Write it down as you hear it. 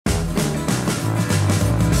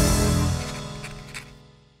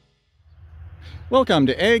Welcome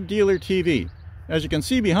to AgDealerTV. As you can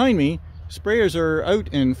see behind me, sprayers are out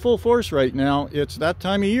in full force right now. It's that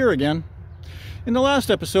time of year again. In the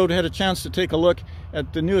last episode, I had a chance to take a look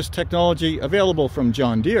at the newest technology available from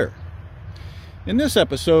John Deere. In this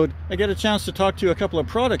episode, I get a chance to talk to a couple of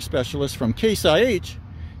product specialists from Case IH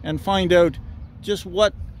and find out just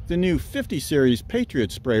what the new 50 Series Patriot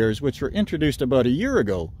Sprayers, which were introduced about a year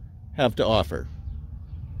ago, have to offer.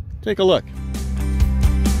 Take a look.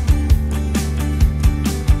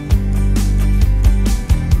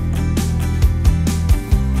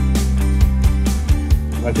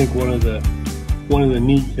 I think one of the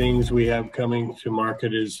neat things we have coming to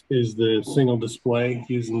market is the single display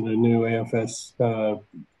using the new AFS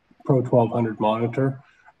Pro 1200 monitor.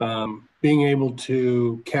 Being able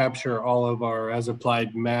to capture all of our as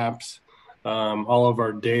applied maps, all of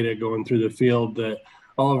our data going through the field that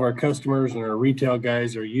all of our customers and our retail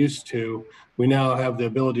guys are used to. We now have the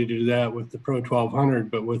ability to do that with the Pro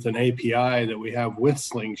 1200, but with an API that we have with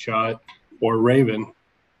Slingshot or Raven.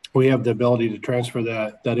 We have the ability to transfer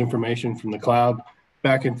that information from the cloud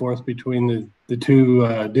back and forth between the two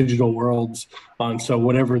digital worlds on so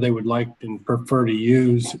whatever they would like and prefer to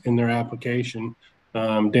use in their application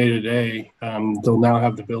day to day, they'll now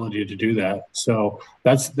have the ability to do that. So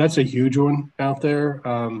that's a huge one out there.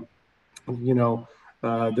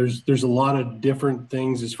 There's a lot of different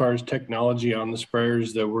things as far as technology on the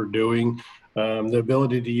sprayers that we're doing. The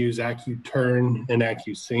ability to use Accu-turn and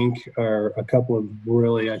Acu-sync are a couple of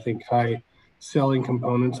really, I think, high selling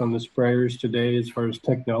components on the sprayers today as far as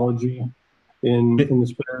technology in the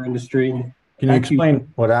sprayer industry. Can you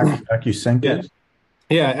explain what Acu-sync is?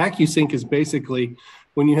 Yeah, Acu-sync is basically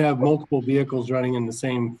when you have multiple vehicles running in the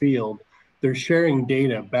same field, they're sharing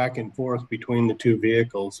data back and forth between the two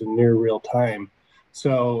vehicles in near real time.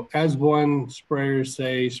 So as one sprayer,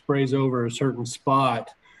 say, sprays over a certain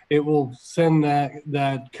spot, it will send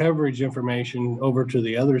that coverage information over to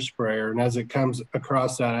the other sprayer. And as it comes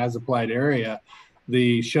across that as applied area,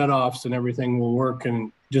 the shutoffs and everything will work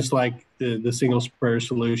and just like the single sprayer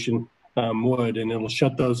solution would, and it'll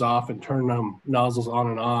shut those off and turn them nozzles on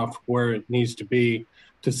and off where it needs to be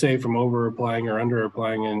to save from over applying or under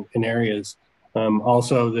applying in areas.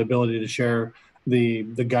 Also the ability to share the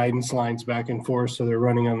guidance lines back and forth, so they're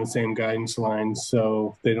running on the same guidance lines,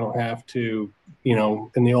 so they don't have to, in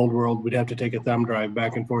the old world, we'd have to take a thumb drive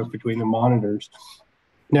back and forth between the monitors.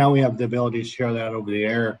 Now we have the ability to share that over the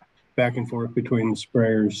air back and forth between the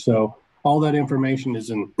sprayers. So all that information is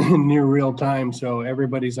in near real time, so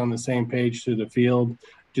everybody's on the same page through the field.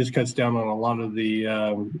 Just cuts down on a lot of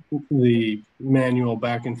the manual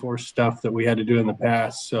back and forth stuff that we had to do in the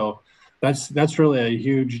past. So that's really a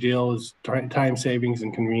huge deal, is time savings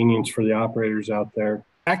and convenience for the operators out there.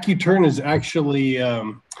 Accu-turn is actually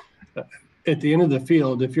at the end of the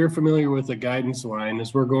field. If you're familiar with the guidance line,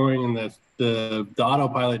 as we're going and the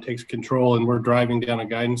autopilot takes control and we're driving down a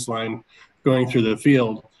guidance line going through the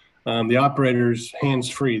field, the operator's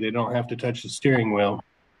hands-free. They don't have to touch the steering wheel.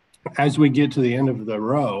 As we get to the end of the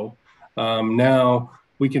row, now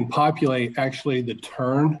we can populate actually the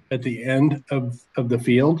turn at the end of the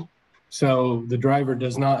field. So the driver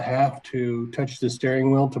does not have to touch the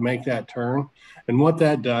steering wheel to make that turn. And what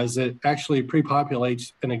that does, it actually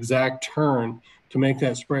pre-populates an exact turn to make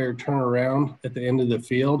that sprayer turn around at the end of the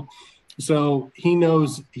field. So he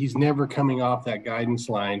knows he's never coming off that guidance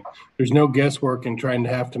line. There's no guesswork in trying to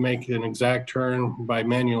have to make an exact turn by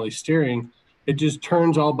manually steering. It just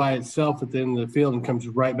turns all by itself at the end of the field and comes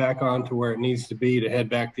right back on to where it needs to be to head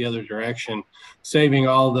back the other direction, saving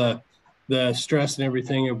all the stress and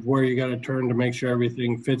everything of where you got to turn to make sure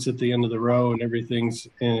everything fits at the end of the row and everything's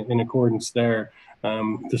in accordance there.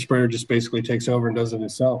 The sprayer just basically takes over and does it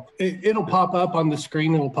itself. It'll pop up on the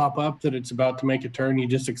screen. It'll pop up that it's about to make a turn. You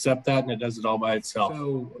just accept that and it does it all by itself.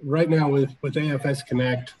 So right now with AFS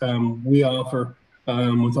Connect, we offer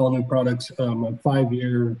with all new products a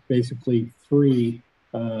 5-year basically free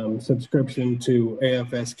subscription to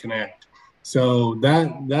AFS Connect. So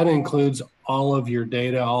that includes all of your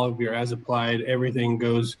data, all of your as applied, everything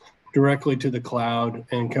goes directly to the cloud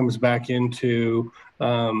and comes back into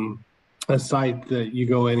a site that you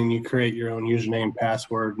go in and you create your own username,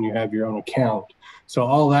 password, and you have your own account. So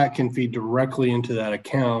all that can feed directly into that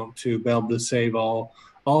account to be able to save all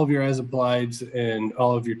of your as applieds and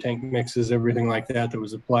all of your tank mixes, everything like that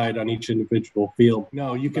was applied on each individual field.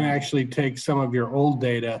 No, you can actually take some of your old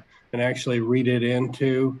data and actually read it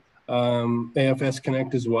into AFS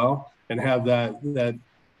Connect as well, and have that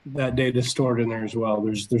data stored in there as well.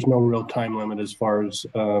 There's no real time limit as far as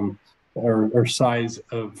or size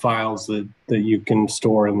of files that you can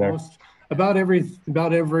store in there. About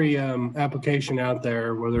every application out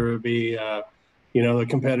there, whether it be the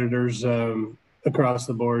competitors across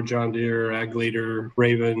the board, John Deere, AgDealer,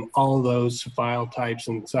 Raven, all of those file types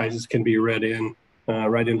and sizes can be read in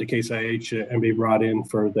right into Case IH and be brought in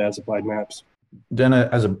for the as-applied maps. Then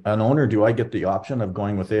as an owner, do I get the option of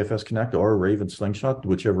going with AFS Connect or Raven Slingshot,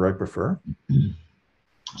 whichever I prefer?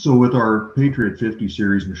 So with our Patriot 50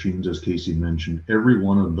 series machines, as Casey mentioned, every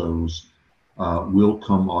one of those will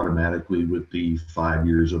come automatically with the 5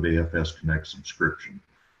 years of AFS Connect subscription.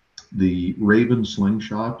 The Raven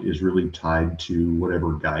Slingshot is really tied to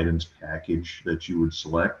whatever guidance package that you would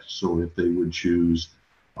select. So if they would choose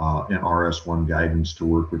an RS1 guidance to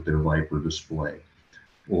work with their Viper display,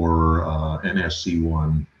 or an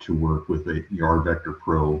SC1 to work with a Yard Vector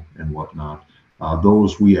Pro and whatnot,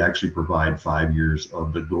 those we actually provide 5 years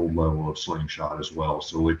of the gold level of Slingshot as well.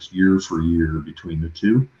 So it's year for year between the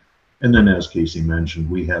two. And then, as Casey mentioned,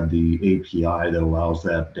 we have the API that allows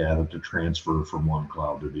that data to transfer from one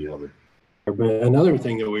cloud to the other. But another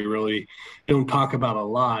thing that we really don't talk about a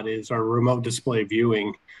lot is our remote display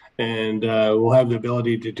viewing. And we'll have the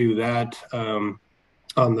ability to do that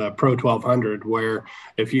on the Pro 1200, where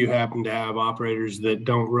if you happen to have operators that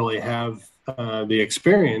don't really have the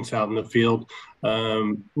experience out in the field,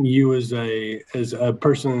 you as a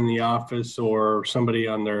person in the office or somebody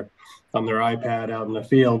on their iPad out in the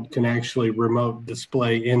field can actually remote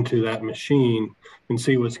display into that machine and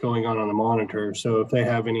see what's going on the monitor. So if they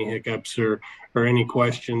have any hiccups or any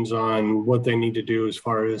questions on what they need to do as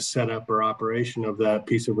far as setup or operation of that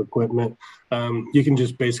piece of equipment, you can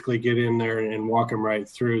just basically get in there and walk them right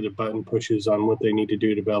through the button pushes on what they need to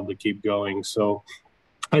do to be able to keep going. So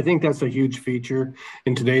I think that's a huge feature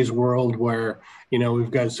in today's world where,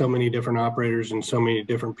 we've got so many different operators and so many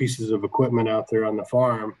different pieces of equipment out there on the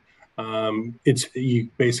farm. You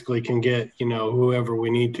basically can get, whoever we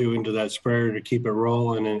need to into that sprayer to keep it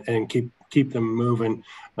rolling and keep them moving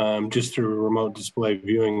just through remote display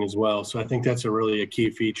viewing as well. So I think that's a really a key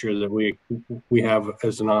feature that we have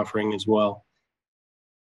as an offering as well.